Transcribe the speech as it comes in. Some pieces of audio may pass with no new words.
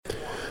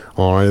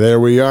All right, there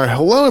we are.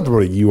 Hello,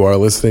 everybody. You are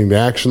listening to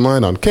Action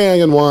Line on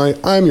KINY.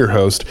 I'm your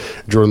host,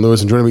 Jordan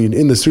Lewis, and joining me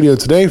in the studio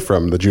today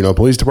from the Juneau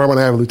Police Department,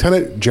 I have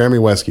Lieutenant Jeremy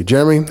Weske.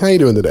 Jeremy, how you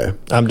doing today?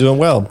 I'm doing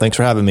well. Thanks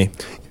for having me.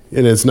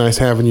 It is nice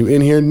having you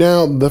in here.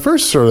 Now, the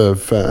first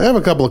I have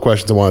a couple of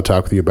questions I want to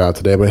talk with you about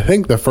today, but I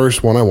think the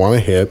first one I want to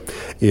hit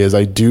is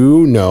I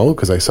do know,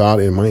 because I saw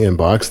it in my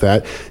inbox,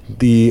 that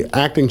the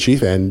acting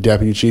chief and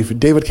deputy chief,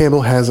 David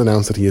Campbell, has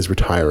announced that he is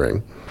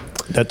retiring.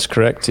 That's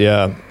correct,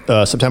 yeah.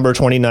 September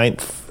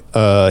 29th.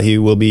 He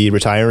will be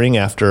retiring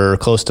after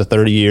close to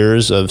 30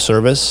 years of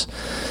service.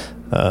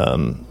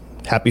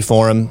 Happy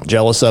for him,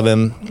 jealous of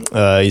him.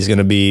 He's going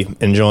to be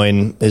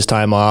enjoying his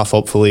time off,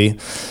 hopefully.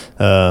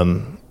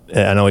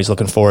 I know he's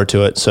looking forward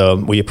to it. So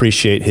we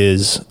appreciate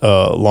his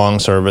long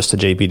service to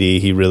JPD.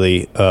 He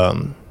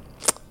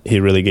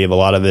really gave a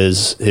lot of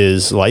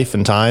his life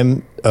and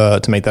time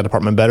to make that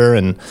department better,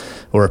 and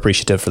we're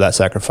appreciative for that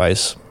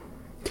sacrifice.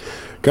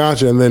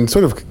 Gotcha. And then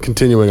sort of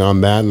continuing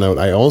on that note,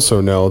 I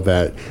also know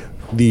that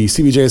the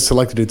CBJ has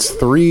selected its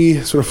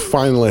 3 sort of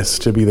finalists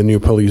to be the new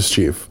police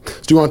chief. So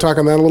do you want to talk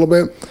on that a little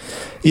bit?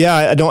 Yeah,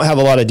 I don't have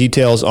a lot of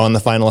details on the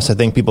finalists. I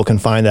think people can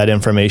find that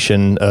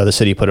information. The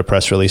city put a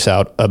press release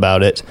out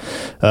about it.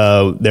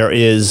 There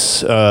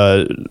is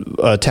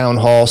a town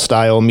hall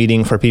style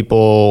meeting for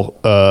people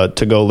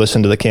to go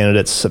listen to the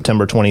candidates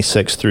September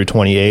 26th through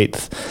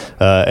 28th.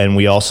 And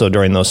we also,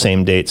 during those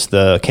same dates,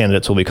 the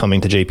candidates will be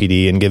coming to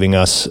JPD and giving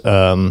us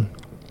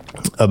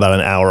about an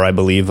hour, I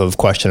believe, of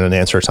question and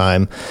answer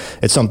time.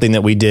 It's something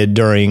that we did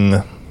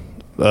during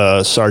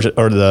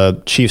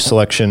the chief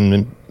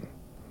selection,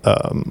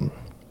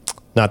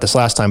 not this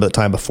last time, but the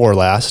time before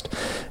last.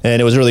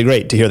 And it was really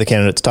great to hear the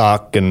candidates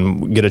talk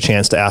and get a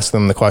chance to ask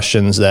them the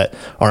questions that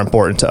are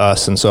important to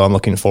us. And so I'm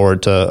looking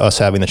forward to us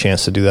having the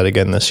chance to do that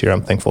again this year.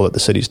 I'm thankful that the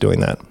city's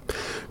doing that.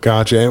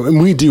 Gotcha.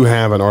 And we do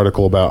have an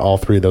article about all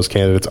 3 of those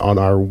candidates on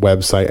our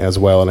website as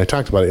well. And I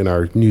talked about it in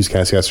our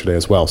newscast yesterday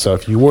as well. So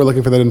if you were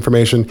looking for that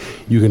information,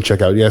 you can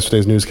check out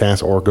yesterday's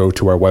newscast or go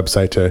to our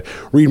website to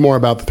read more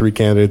about the 3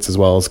 candidates as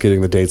well as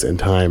getting the dates and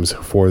times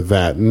for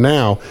that.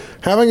 Now,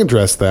 having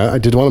addressed that, I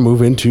did want to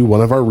move into one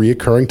of our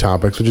reoccurring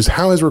topics, which is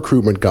how has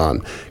recruitment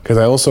gone? Because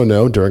I also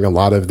know during a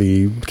lot of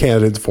the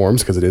candidate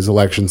forums, because it is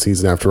election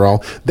season after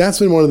all, that's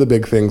been one of the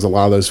big things a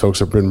lot of those folks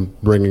have been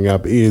bringing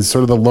up is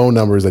sort of the low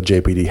numbers that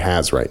JPD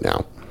has right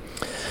now.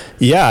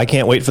 Yeah, I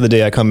can't wait for the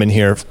day I come in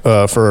here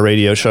for a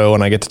radio show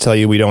and I get to tell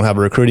you we don't have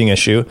a recruiting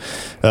issue.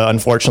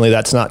 Unfortunately,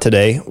 that's not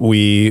today.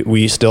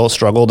 We still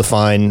struggle to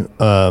find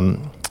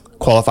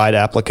qualified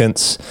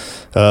applicants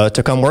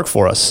to come work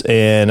for us,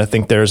 and I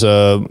think there's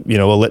a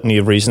litany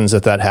of reasons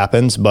that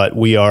happens. But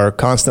we are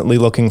constantly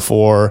looking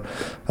for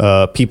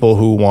people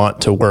who want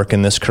to work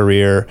in this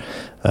career.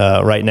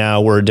 Right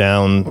now, we're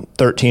down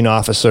 13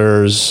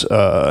 officers,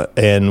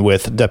 and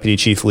with Deputy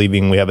Chief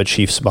leaving, we have a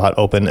chief spot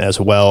open as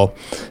well.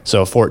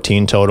 So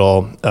 14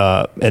 total.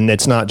 And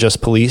it's not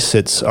just police,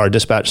 it's our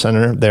dispatch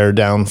center. They're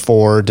down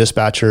 4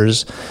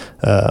 dispatchers.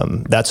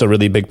 That's a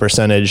really big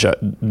percentage.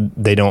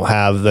 They don't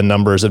have the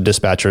numbers of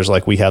dispatchers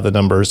like we have the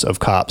numbers of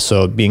cops.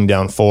 So being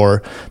down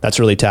 4, that's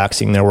really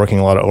taxing. They're working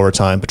a lot of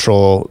overtime.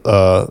 Patrol,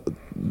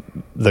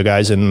 the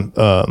guys in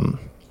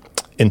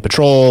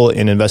patrol,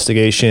 in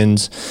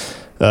investigations,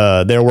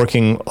 they're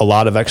working a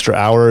lot of extra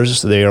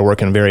hours. They are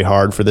working very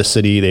hard for the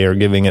city. They are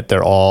giving it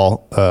their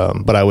all.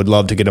 But I would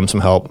love to get them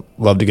some help,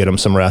 love to get them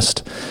some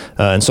rest.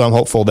 And so I'm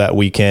hopeful that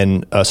we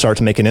can start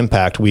to make an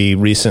impact. We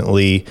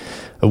recently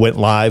went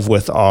live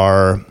with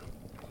our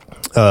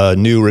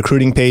new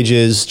recruiting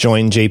pages.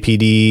 Join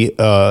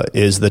JPD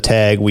is the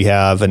tag. We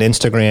have an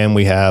Instagram,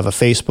 we have a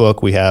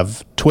Facebook, we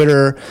have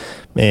Twitter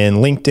and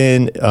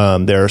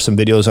LinkedIn. There are some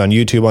videos on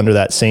YouTube under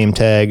that same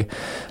tag.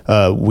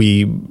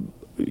 We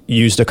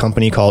used a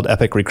company called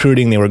Epic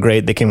Recruiting. They were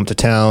great. They came up to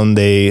town.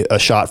 They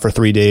shot for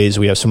 3 days.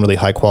 We have some really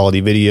high quality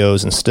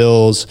videos and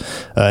stills.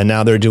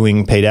 Now they're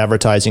doing paid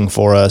advertising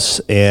for us,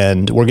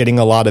 and we're getting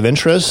a lot of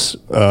interest.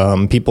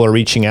 People are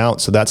reaching out,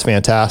 so that's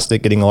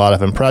fantastic. Getting a lot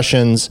of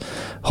impressions,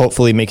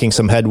 hopefully making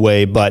some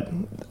headway. But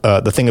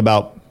the thing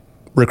about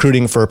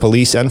recruiting for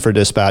police and for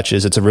dispatch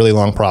is it's a really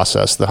long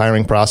process. The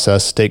hiring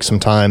process takes some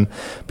time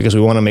because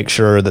we want to make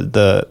sure that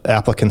the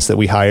applicants that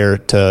we hire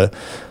to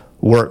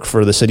work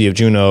for the city of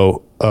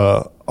Juneau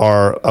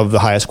are of the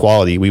highest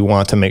quality. We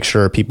want to make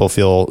sure people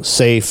feel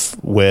safe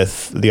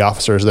with the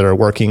officers that are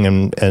working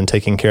and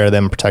taking care of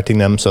them, protecting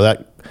them. So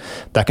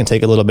that can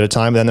take a little bit of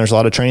time. Then there's a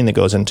lot of training that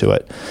goes into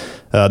it.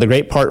 The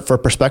great part for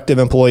prospective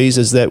employees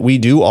is that we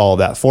do all of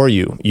that for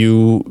you.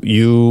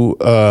 You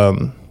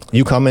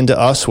come into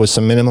us with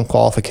some minimum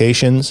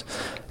qualifications,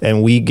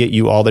 and we get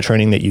you all the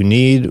training that you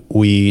need.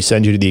 We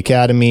send you to the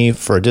academy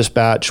for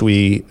dispatch.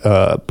 We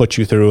put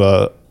you through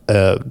a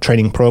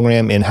training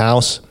program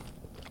in-house.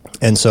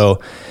 And so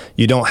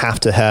you don't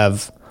have to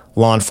have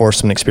law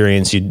enforcement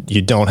experience.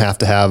 You don't have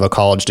to have a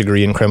college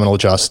degree in criminal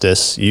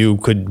justice. You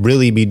could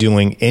really be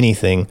doing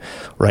anything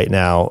right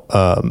now.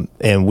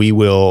 And we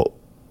will,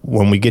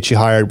 when we get you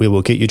hired, we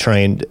will get you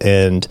trained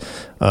and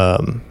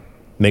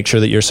make sure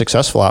that you're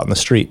successful out in the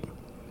street.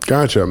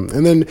 Gotcha.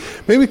 And then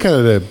maybe kind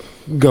of to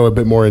go a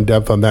bit more in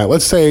depth on that,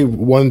 let's say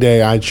one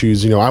day I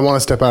choose, I want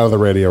to step out of the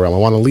radio realm. I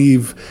want to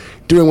leave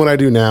doing what I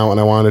do now, and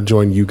I want to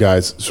join you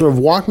guys. Sort of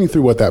walk me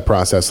through what that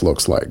process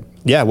looks like.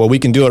 Yeah, well, we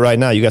can do it right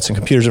now. You got some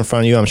computers in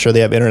front of you. I'm sure they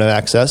have internet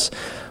access.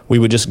 We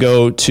would just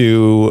go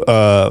to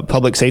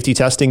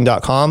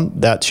publicsafetytesting.com.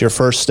 That's your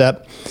first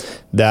step.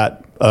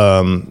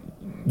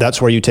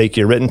 That's where you take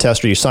your written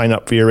test, or you sign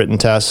up for your written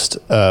test.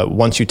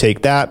 Once you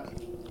take that,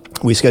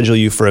 we schedule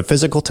you for a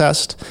physical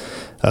test.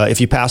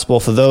 If you pass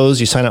both of those,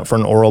 you sign up for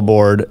an oral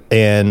board,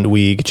 and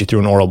we get you through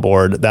an oral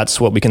board. That's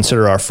what we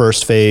consider our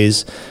first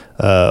phase.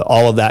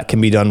 All of that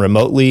can be done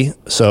remotely.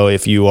 So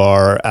if you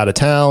are out of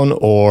town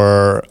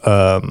or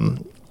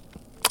on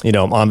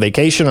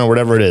vacation or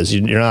whatever it is,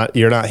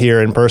 you're not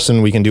here in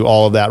person, we can do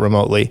all of that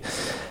remotely.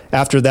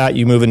 After that,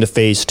 you move into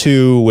phase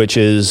 2, which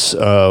is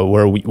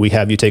where we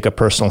have you take a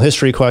personal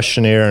history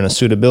questionnaire and a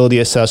suitability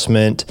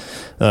assessment.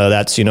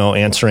 That's,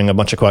 answering a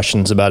bunch of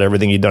questions about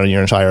everything you've done in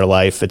your entire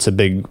life. It's a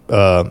big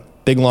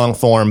long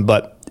form,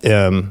 but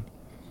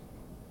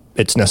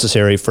it's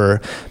necessary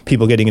for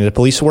people getting into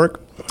police work.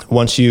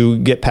 Once you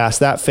get past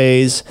that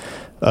phase,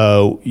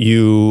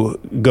 you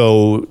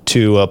go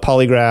to a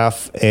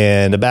polygraph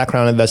and a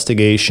background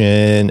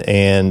investigation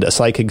and a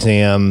psych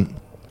exam.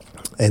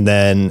 And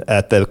then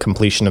at the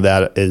completion of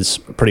that is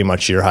pretty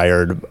much you're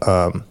hired.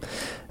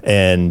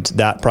 And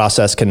that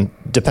process can,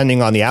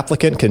 depending on the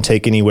applicant, can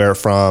take anywhere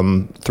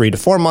from 3 to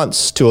 4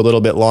 months to a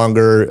little bit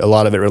longer. A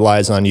lot of it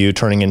relies on you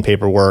turning in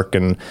paperwork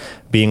and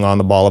being on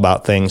the ball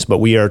about things. But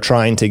we are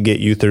trying to get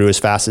you through as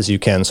fast as you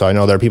can. So I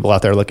know there are people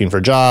out there looking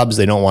for jobs.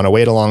 They don't want to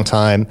wait a long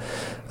time.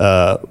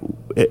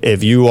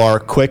 If you are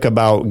quick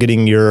about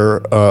getting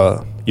your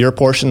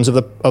portions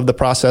of the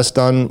process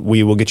done,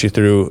 we will get you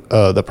through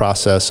the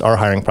process, our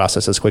hiring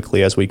process, as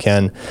quickly as we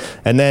can.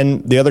 And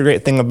then the other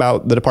great thing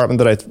about the department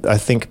that I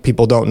think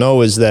people don't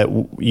know is that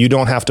you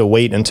don't have to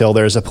wait until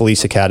there's a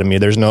police academy.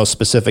 There's no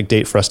specific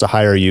date for us to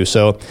hire you.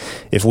 So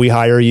if we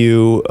hire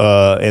you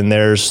and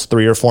there's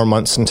 3 or 4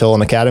 months until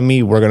an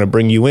academy, we're going to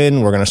bring you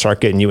in. We're going to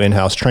start getting you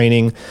in-house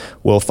training.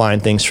 We'll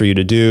find things for you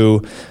to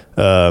do.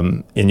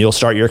 And you'll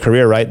start your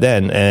career right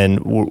then. And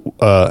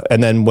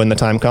then when the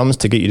time comes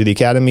to get you to the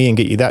academy and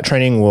get you that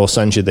training, we'll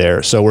send you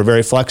there. So we're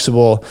very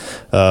flexible.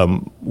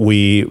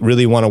 We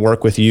really want to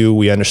work with you.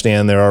 We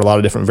understand there are a lot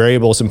of different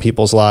variables in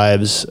people's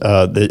lives.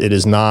 It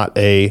is not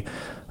a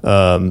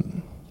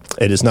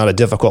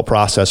difficult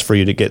process for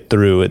you to get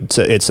through.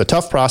 It's a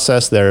tough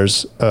process.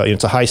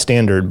 It's a high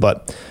standard,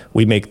 but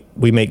we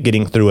make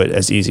getting through it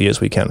as easy as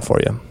we can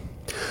for you.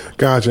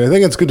 Gotcha. I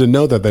think it's good to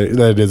know that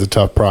it is a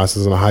tough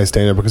process and a high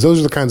standard, because those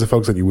are the kinds of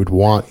folks that you would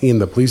want in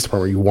the police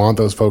department. You want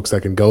those folks that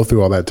can go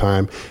through all that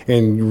time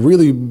and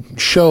really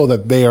show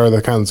that they are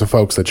the kinds of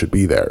folks that should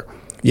be there.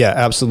 Yeah,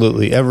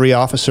 absolutely. Every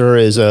officer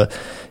is a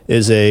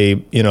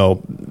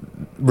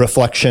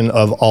reflection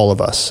of all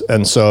of us.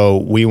 And so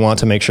we want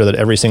to make sure that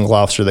every single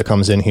officer that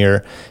comes in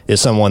here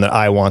is someone that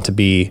I want to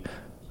be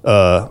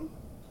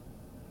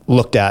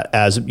looked at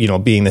as,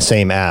 being the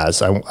same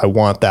as. I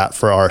want that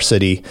for our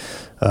city.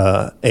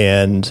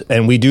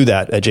 And we do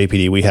that at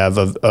JPD. We have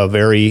a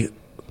very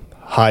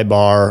high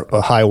bar, a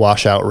high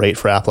washout rate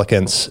for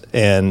applicants,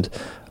 and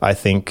I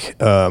think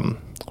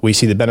we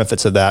see the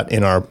benefits of that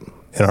in our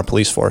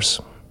police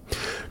force.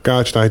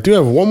 Gotcha. I do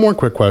have one more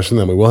quick question,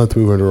 then we will have to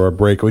move into our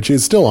break, which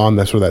is still on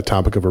that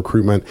topic of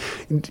recruitment.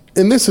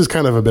 And this is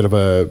kind of a bit of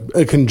a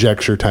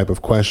conjecture type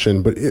of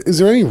question, but is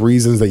there any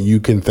reasons that you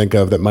can think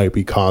of that might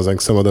be causing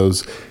some of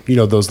those,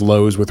 those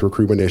lows with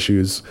recruitment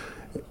issues,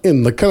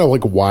 and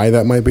why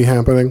that might be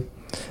happening?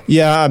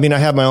 Yeah, I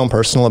have my own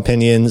personal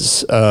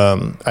opinions.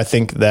 I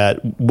think that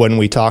when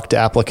we talk to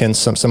applicants,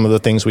 some of the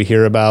things we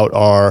hear about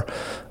are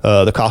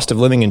the cost of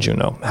living in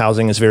Juneau.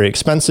 Housing is very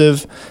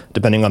expensive.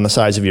 Depending on the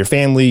size of your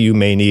family, you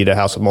may need a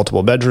house with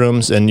multiple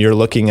bedrooms, and you're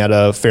looking at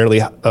a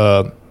fairly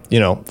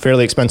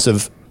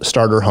expensive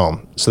starter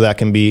home. So that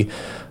can be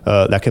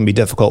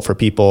difficult for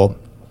people.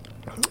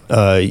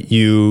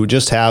 You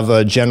just have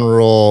a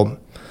general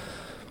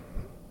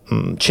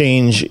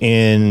change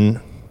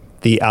in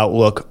the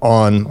outlook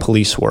on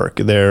police work.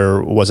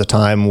 There was a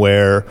time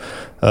where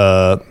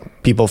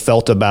people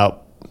felt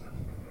about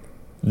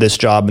this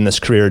job and this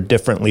career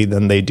differently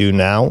than they do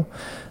now.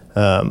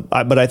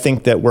 But I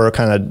think that we're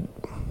kind of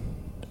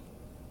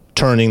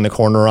turning the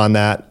corner on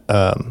that.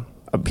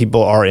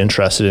 People are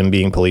interested in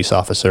being police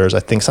officers. I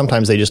think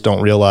sometimes they just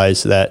don't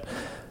realize that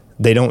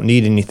they don't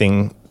need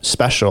anything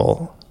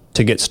special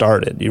to get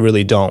started. You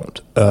really don't.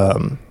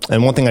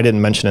 And one thing I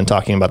didn't mention in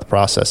talking about the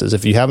process is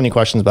if you have any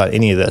questions about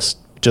any of this,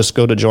 just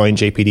go to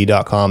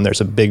joinjpd.com. There's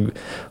a big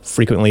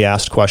frequently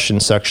asked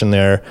questions section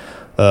there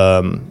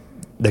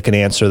that can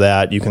answer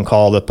that. You can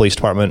call the police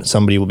department.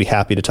 Somebody will be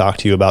happy to talk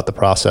to you about the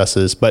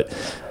processes. But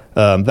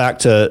back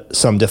to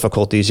some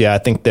difficulties. Yeah, I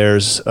think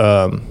there's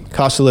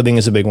cost of living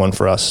is a big one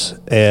for us.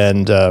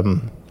 And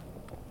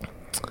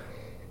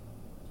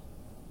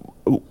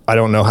I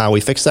don't know how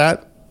we fix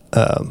that,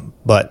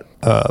 but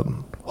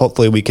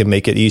hopefully we can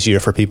make it easier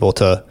for people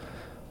to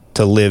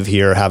live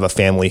here, have a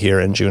family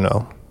here in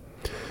Juneau.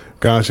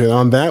 Gotcha. And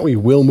on that, we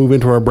will move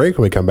into our break.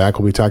 When we come back,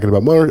 we'll be talking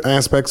about more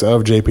aspects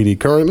of JPD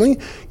currently.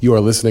 You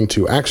are listening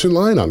to Action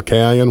Line on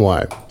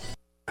KINY.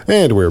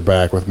 And we're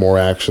back with more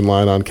Action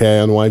Line on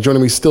KINY.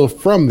 Joining me still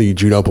from the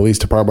Juneau Police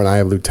Department, I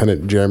have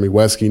Lieutenant Jeremy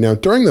Weske. Now,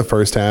 during the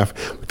first half,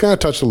 we kind of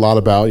touched a lot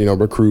about,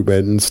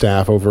 recruitment and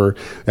staff over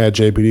at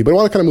JPD, but I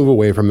want to kind of move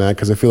away from that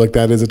because I feel like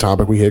that is a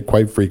topic we hit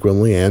quite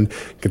frequently, and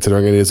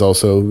considering it is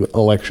also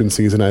election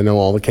season, I know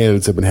all the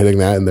candidates have been hitting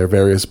that in their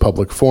various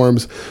public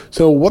forums.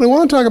 So what I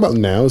want to talk about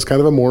now is kind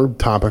of a more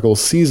topical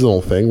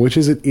seasonal thing, which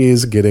is it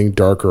is getting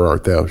darker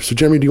out there. So,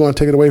 Jeremy, do you want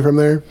to take it away from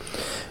there?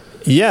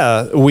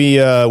 Yeah,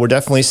 we're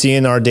definitely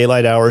seeing our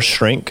daylight hours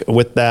shrink.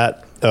 With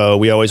that,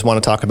 we always want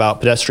to talk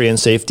about pedestrian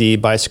safety,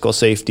 bicycle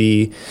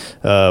safety.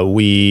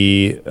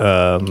 We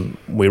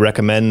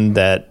recommend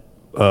that,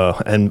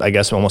 and I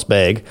guess almost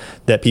beg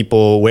that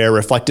people wear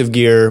reflective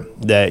gear.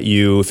 That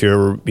if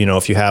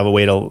you have a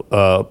way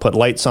to put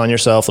lights on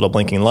yourself, little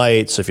blinking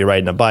lights. If you're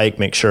riding a bike,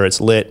 make sure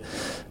it's lit.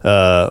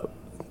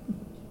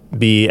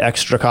 Be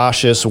extra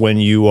cautious when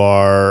you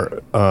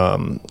are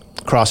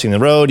crossing the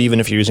road. Even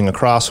if you're using a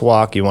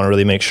crosswalk, you want to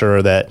really make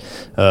sure that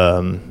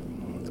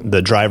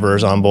the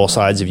drivers on both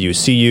sides of you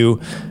see you.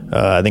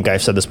 I think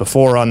I've said this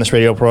before on this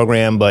radio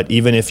program, but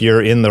even if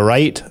you're in the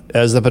right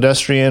as the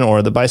pedestrian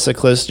or the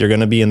bicyclist, you're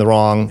going to be in the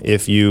wrong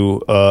if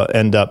you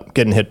end up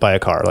getting hit by a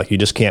car. Like, you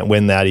just can't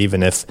win that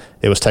even if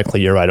it was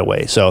technically your right of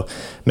way. So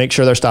make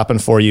sure they're stopping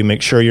for you.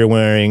 Make sure you're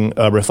wearing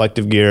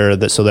reflective gear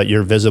so that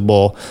you're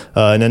visible.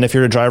 And then if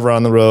you're a driver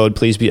on the road,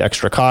 please be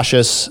extra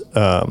cautious.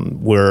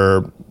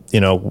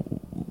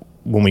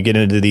 When we get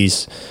into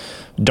these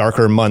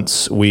darker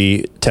months,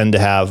 we tend to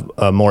have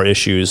more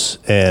issues,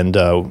 and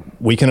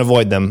we can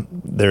avoid them.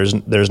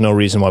 There's no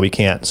reason why we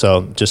can't.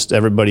 So just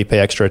everybody pay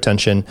extra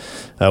attention.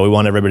 We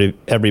want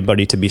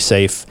everybody to be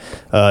safe.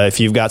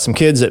 If you've got some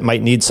kids that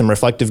might need some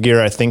reflective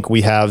gear, I think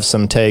we have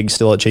some tags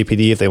still at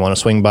JPD. If they want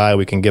to swing by,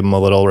 we can give them a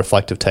little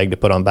reflective tag to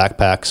put on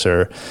backpacks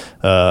or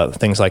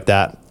things like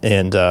that.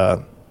 And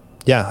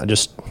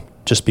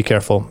just be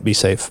careful, be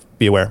safe,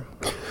 be aware.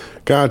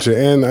 Gotcha.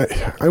 And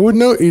I would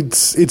note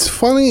it's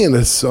funny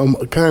in some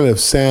kind of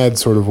sad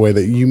sort of way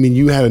that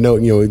you had a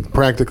note,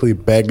 practically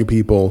beg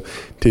people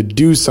to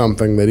do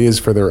something that is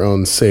for their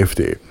own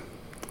safety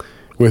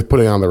with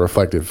putting on the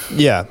reflective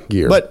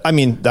gear. But I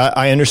mean,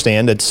 I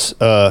understand it's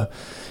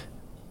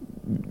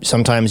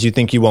sometimes you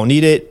think you won't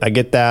need it. I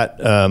get that.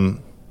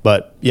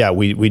 But yeah,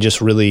 we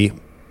just really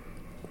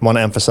want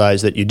to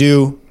emphasize that you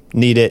do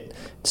need it.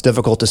 It's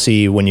difficult to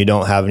see when you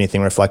don't have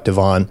anything reflective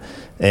on,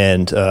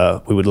 and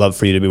we would love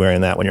for you to be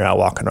wearing that when you're out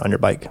walking on your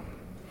bike.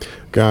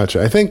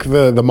 Gotcha. I think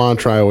the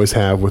mantra I always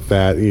have with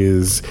that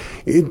is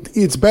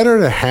it's better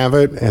to have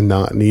it and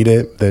not need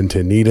it than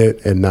to need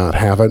it and not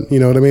have it. You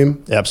know what I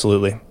mean?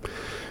 Absolutely.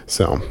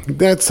 So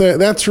that's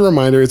your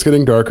reminder. It's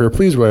getting darker.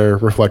 Please wear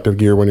reflective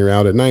gear when you're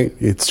out at night.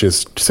 It's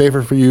just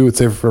safer for you. It's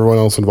safer for everyone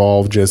else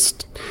involved.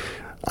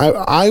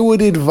 I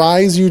would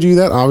advise you do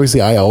that.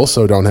 Obviously, I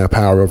also don't have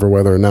power over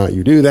whether or not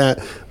you do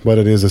that, but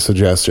it is a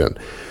suggestion.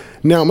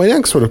 Now, my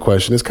next sort of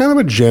question is kind of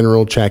a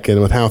general check-in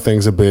with how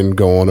things have been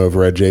going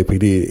over at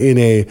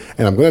JPD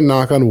and I'm going to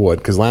knock on wood,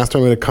 because last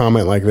time we had a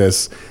comment like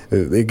this,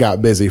 it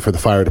got busy for the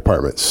fire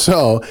department.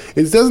 So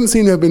it doesn't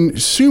seem to have been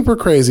super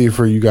crazy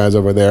for you guys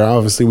over there.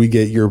 Obviously, we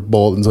get your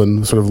bulletins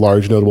when sort of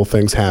large notable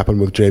things happen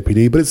with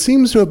JPD, but it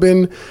seems to have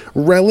been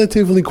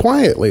relatively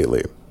quiet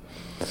lately.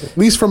 At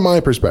least from my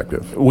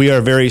perspective. We are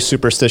very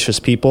superstitious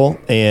people,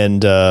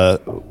 and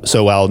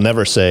so I'll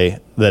never say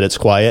that it's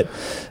quiet.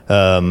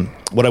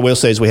 What I will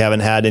say is we haven't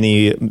had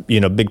any,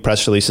 big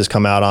press releases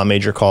come out on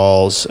major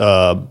calls,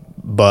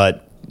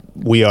 but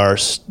we are.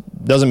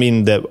 Doesn't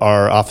mean that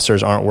our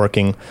officers aren't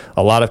working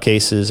a lot of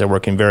cases. They're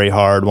working very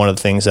hard. One of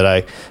the things that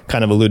I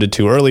kind of alluded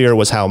to earlier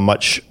was how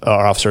much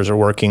our officers are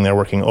working. They're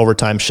working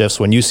overtime shifts.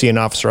 When you see an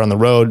officer on the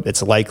road,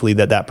 it's likely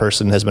that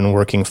person has been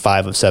working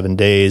 5 of 7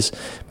 days,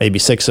 maybe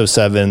 6 of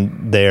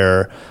 7.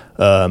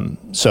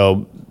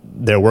 So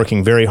they're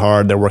working very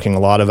hard. They're working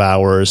a lot of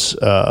hours.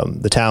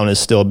 The town is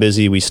still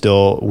busy. We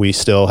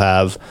still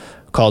have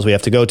calls we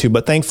have to go to,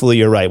 but thankfully,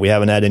 you're right. We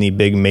haven't had any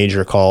big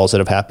major calls that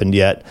have happened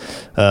yet.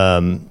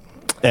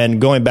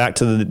 And going back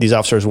to these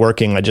officers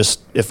working,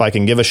 if I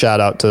can give a shout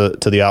out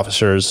to the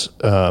officers,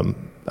 I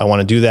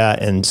want to do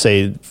that and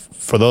say,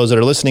 for those that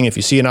are listening, if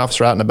you see an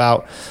officer out and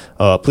about,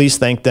 please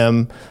thank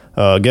them,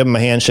 give them a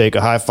handshake,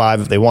 a high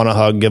five. If they want a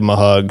hug, give them a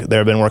hug.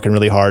 They've been working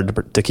really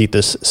hard to keep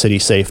this city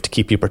safe, to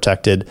keep you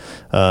protected,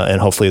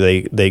 and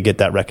hopefully they get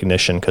that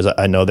recognition, because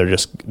I know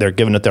they're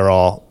giving it their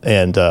all,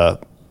 and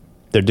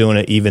they're doing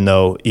it even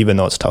though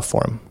it's tough for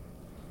them.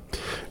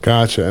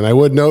 Gotcha. And I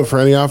would note for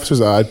any officers,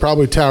 I'd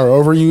probably tower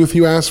over you if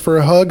you ask for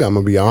a hug. I'm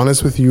going to be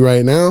honest with you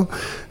right now.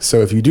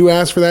 So if you do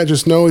ask for that,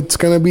 just know it's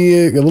going to be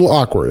a little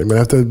awkward. I'm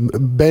going to have to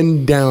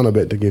bend down a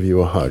bit to give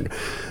you a hug.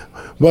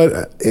 But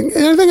and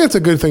I think that's a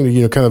good thing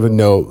to, kind of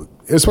note,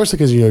 especially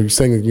because, you're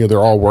saying that,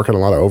 they're all working a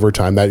lot of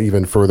overtime. That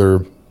even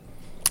further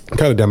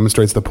kind of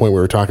demonstrates the point we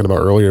were talking about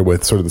earlier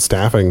with sort of the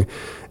staffing.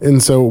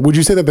 And so would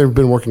you say that they've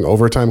been working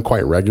overtime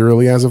quite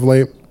regularly as of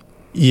late?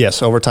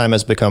 Yes, overtime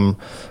has become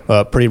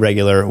pretty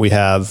regular. We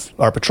have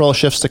our patrol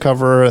shifts to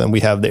cover, and we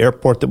have the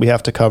airport that we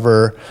have to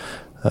cover.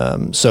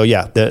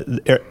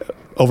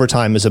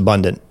 Overtime is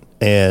abundant,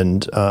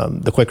 and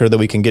the quicker that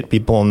we can get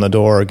people in the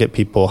door, get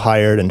people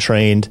hired and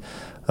trained,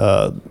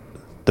 the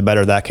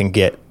better that can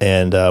get.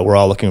 And we're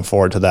all looking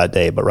forward to that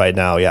day. But right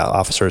now,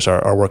 officers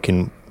are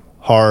working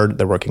hard,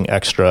 they're working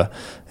extra,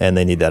 and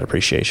they need that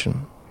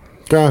appreciation.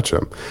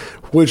 Gotcha.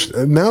 Which,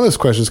 now this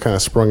question's kind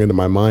of sprung into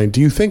my mind.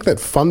 Do you think that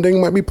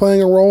funding might be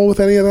playing a role with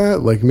any of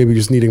that? Like maybe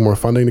just needing more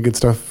funding to get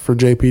stuff for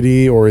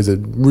JPD, or is it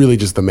really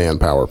just the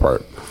manpower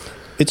part?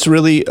 It's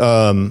really,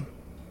 I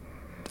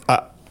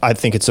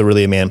think it's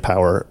really a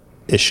manpower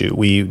issue.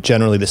 We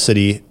generally, the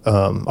city,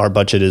 our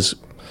budget is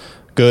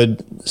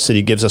good.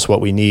 City gives us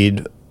what we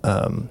need.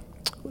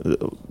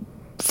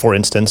 For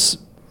instance,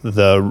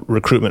 the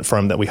recruitment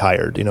firm that we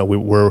hired,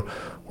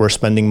 we're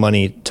spending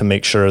money to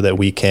make sure that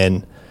we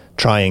can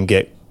try and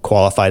get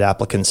qualified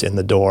applicants in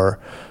the door.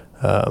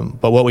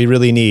 But what we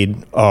really need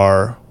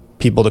are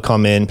people to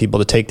come in, people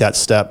to take that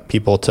step,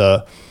 people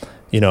to,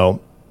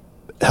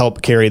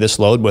 help carry this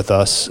load with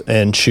us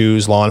and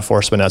choose law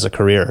enforcement as a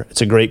career.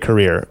 It's a great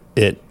career.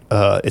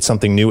 It's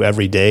something new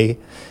every day.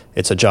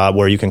 It's a job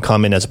where you can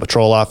come in as a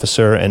patrol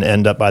officer and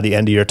end up by the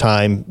end of your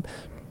time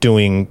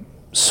doing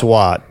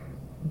SWAT,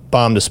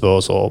 bomb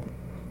disposal,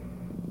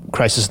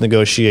 crisis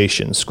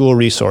negotiation, school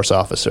resource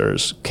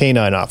officers,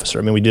 canine officer.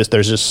 I mean,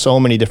 there's just so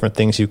many different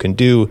things you can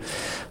do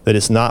that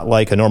it's not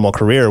like a normal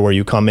career where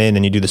you come in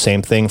and you do the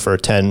same thing for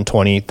 10,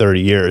 20,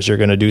 30 years. You're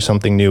going to do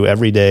something new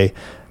every day,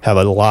 have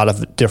a lot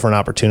of different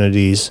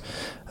opportunities.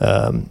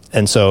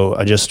 And so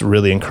I just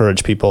really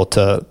encourage people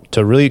to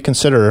really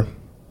consider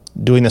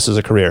doing this as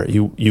a career.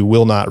 You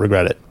will not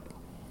regret it.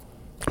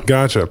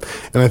 Gotcha.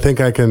 And I think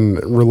I can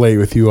relate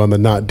with you on the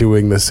not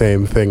doing the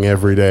same thing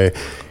every day.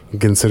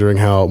 Considering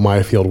how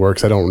my field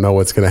works, I don't know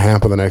what's going to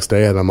happen the next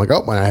day, and I'm like,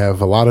 oh, I have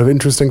a lot of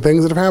interesting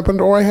things that have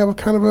happened, or I have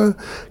kind of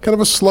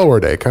a slower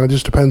day. Kind of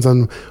just depends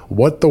on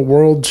what the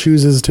world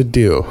chooses to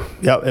do.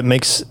 Yeah, it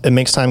makes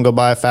time go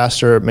by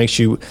faster. It makes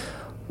you,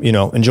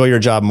 enjoy your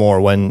job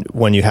more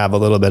when you have a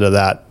little bit of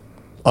that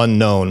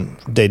unknown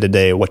day to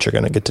day what you're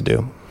going to get to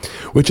do.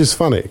 Which is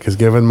funny because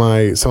given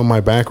some of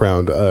my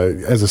background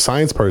as a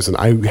science person,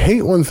 I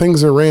hate when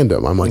things are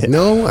random. I'm like,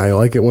 no, I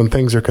like it when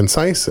things are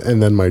concise.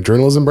 And then my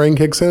journalism brain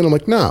kicks in. I'm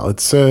like, no,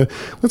 let's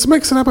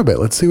mix it up a bit.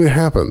 Let's see what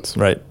happens.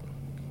 Right.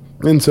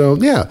 And so,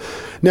 yeah.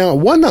 Now,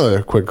 one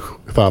other quick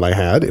thought I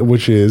had,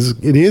 which is,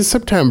 it is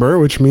September,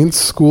 which means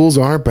schools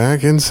are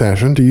back in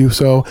session to you.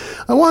 So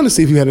I wanted to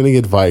see if you had any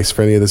advice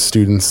for any of the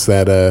students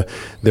that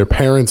their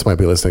parents might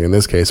be listening in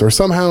this case, or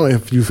somehow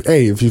if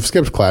you've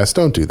skipped class,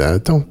 don't do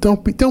that.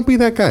 Don't be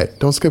that guy.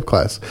 Don't skip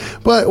class.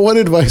 But what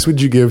advice would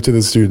you give to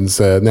the students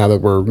now that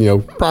we're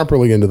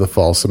properly into the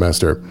fall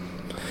semester?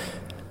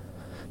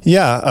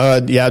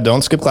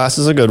 Don't skip class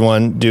is a good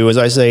one. Do as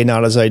I say,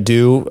 not as I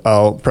do.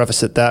 I'll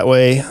preface it that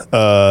way.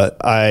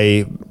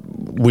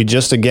 We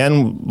just,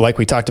 again, like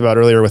we talked about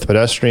earlier with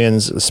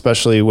pedestrians,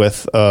 especially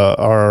with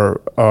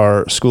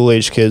our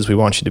school-age kids, we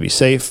want you to be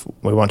safe.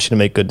 We want you to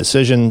make good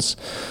decisions.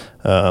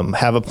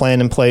 Have a plan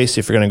in place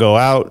if you're going to go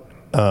out.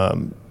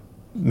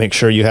 Make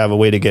sure you have a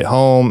way to get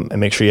home, and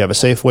make sure you have a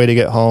safe way to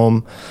get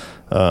home.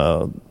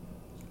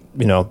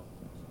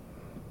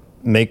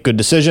 Make good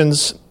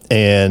decisions.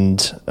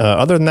 And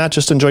other than that,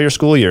 just enjoy your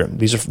school year.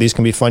 These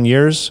can be fun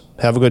years.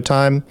 Have a good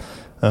time,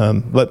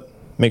 but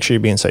make sure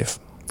you're being safe.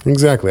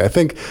 Exactly. I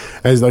think,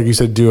 as like you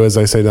said, do as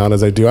I say, not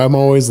as I do. I'm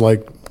always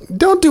like,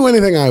 don't do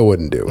anything I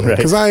wouldn't do.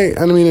 Because I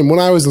mean, when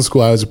I was in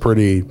school, I think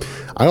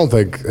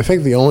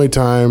the only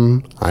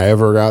time I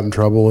ever got in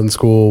trouble in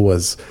school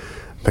was,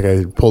 I think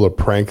I pulled a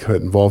prank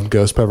that involved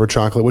ghost pepper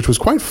chocolate, which was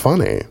quite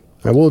funny.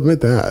 I will admit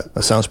that.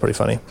 That sounds pretty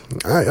funny.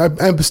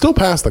 I still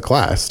passed the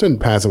class. Didn't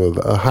pass it with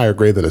a higher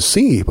grade than a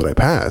C, but I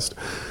passed.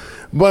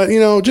 But,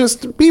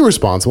 just be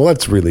responsible.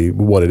 That's really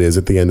what it is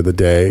at the end of the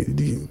day.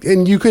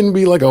 And you can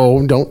be like,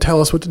 oh, don't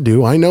tell us what to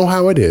do. I know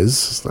how it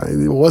is.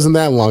 It wasn't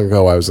that long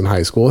ago I was in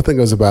high school. I think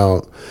it was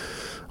about,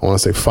 I want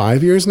to say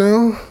 5 years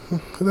now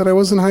that I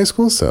was in high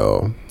school.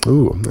 So,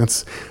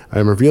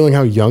 I'm revealing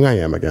how young I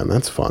am again.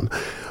 That's fun.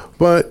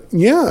 But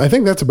yeah, I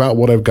think that's about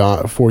what I've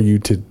got for you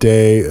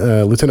today.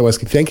 Lieutenant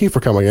Weske, thank you for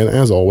coming in.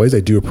 As always,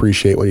 I do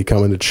appreciate when you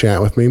come in to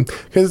chat with me,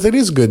 because it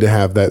is good to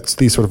have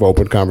these sort of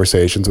open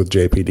conversations with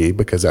JPD,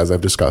 because as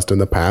I've discussed in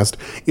the past,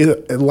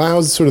 it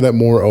allows sort of that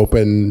more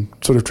open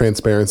sort of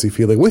transparency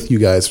feeling with you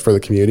guys for the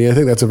community. I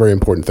think that's a very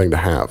important thing to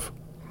have.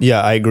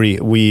 Yeah, I agree.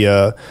 We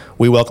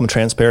welcome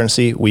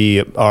transparency.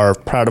 We are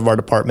proud of our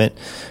department.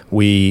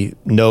 We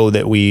know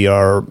that we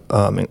are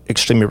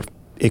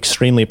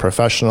extremely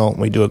professional.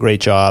 We do a great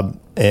job,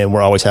 and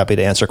we're always happy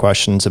to answer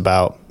questions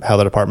about how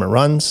the department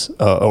runs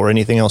or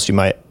anything else you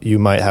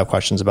might have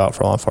questions about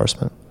for law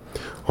enforcement.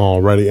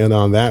 Alrighty, and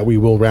on that, we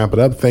will wrap it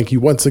up. Thank you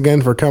once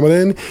again for coming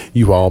in.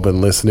 You've all been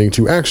listening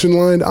to Action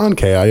Line on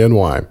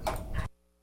KINY.